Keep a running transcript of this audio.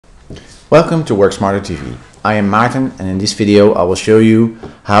Welcome to Work Smarter TV. I am Maarten, and in this video I will show you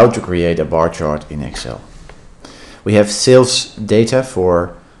how to create a bar chart in Excel. We have sales data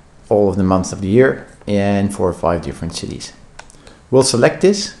for all of the months of the year and for 5 different cities. We'll select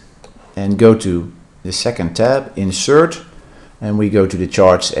this and go to the second tab, Insert, and we go to the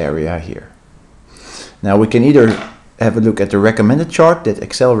Charts area here. Now we can either have a look at the recommended chart that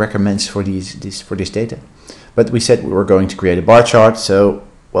Excel recommends for this data, but we said we were going to create a bar chart, so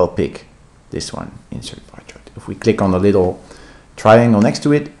we'll pick this one, Insert Bar Chart. If we click on the little triangle next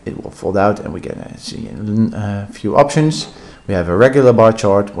to it, it will fold out and we get a few options. We have a regular bar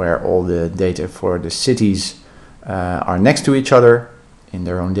chart where all the data for the cities are next to each other in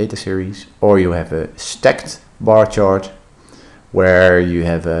their own data series, or you have a stacked bar chart where you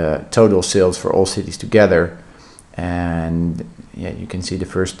have total sales for all cities together, and yeah, you can see the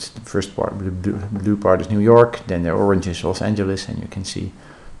first part, the blue part is New York, then the orange is Los Angeles, and you can see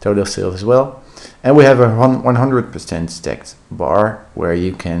total sales as well. And we have a 100% stacked bar where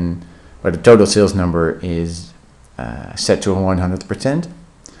the total sales number is set to 100%,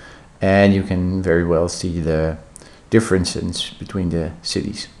 and you can very well see the differences between the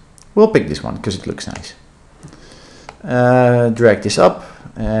cities. We'll pick this one because it looks nice. Drag this up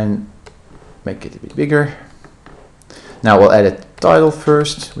and make it a bit bigger. Now we'll add a title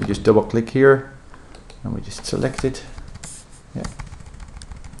first. We just double click here and we just select it. Yeah.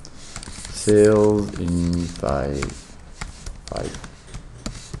 Sales in five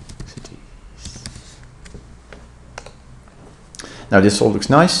cities. Now this all looks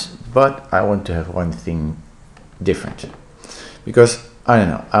nice, but I want to have one thing different, because I don't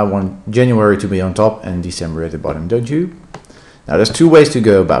know, I want January to be on top and December at the bottom, don't you? Now there's 2 ways to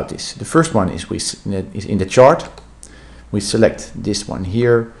go about this. The first one is is in the chart. We select this one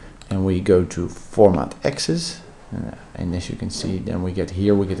here and we go to Format Axis. And as you can see, then we get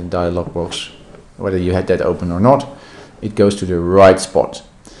a dialog box. Whether you had that open or not, it goes to the right spot.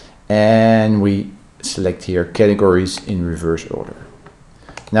 And we select here categories in reverse order.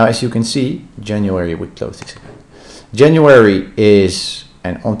 Now as you can see, January, we close this again. January is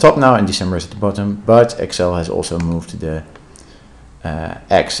on top now and December is at the bottom, but Excel has also moved the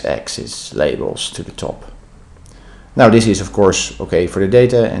x-axis labels to the top. Now this is of course okay for the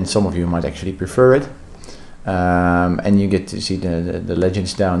data, and some of you might actually prefer it. And you get to see the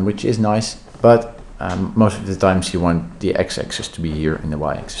legends down, which is nice, but most of the times you want the x-axis to be here and the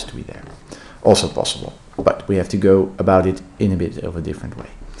y-axis to be there. Also possible, but we have to go about it in a bit of a different way.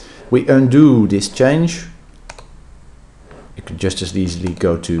 We undo this change. You could just as easily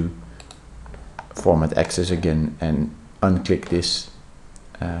go to Format Axis again and unclick this,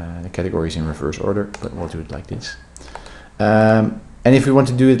 the categories in reverse order, but we'll do it like this. And if we want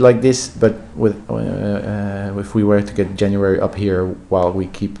to do it like this, but if we were to get January up here while we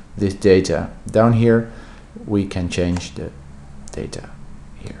keep this data down here, we can change the data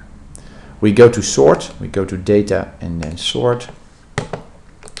here. We go to Sort, we go to Data and then Sort,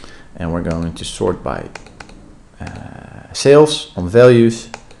 and we're going to sort by sales on values,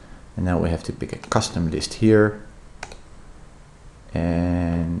 and now we have to pick a custom list here,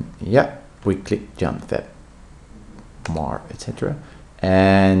 and yeah, we click Jan, Feb, Mar, etc.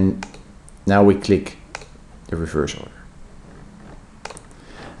 And now we click the reverse order.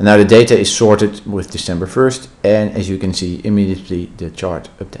 And now the data is sorted with December 1st, and as you can see, immediately the chart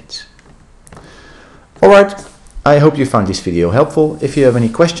updates. Alright, I hope you found this video helpful. If you have any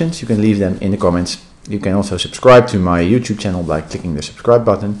questions, you can leave them in the comments. You can also subscribe to my YouTube channel by clicking the subscribe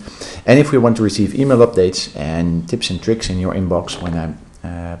button. And if you want to receive email updates and tips and tricks in your inbox when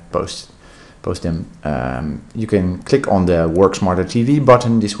I post them, you can click on the Work Smarter TV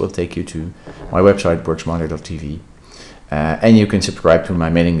button. This will take you to my website, worksmarter.tv, and you can subscribe to my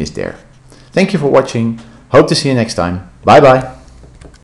mailing list there. Thank you for watching. Hope to see you next time. Bye bye.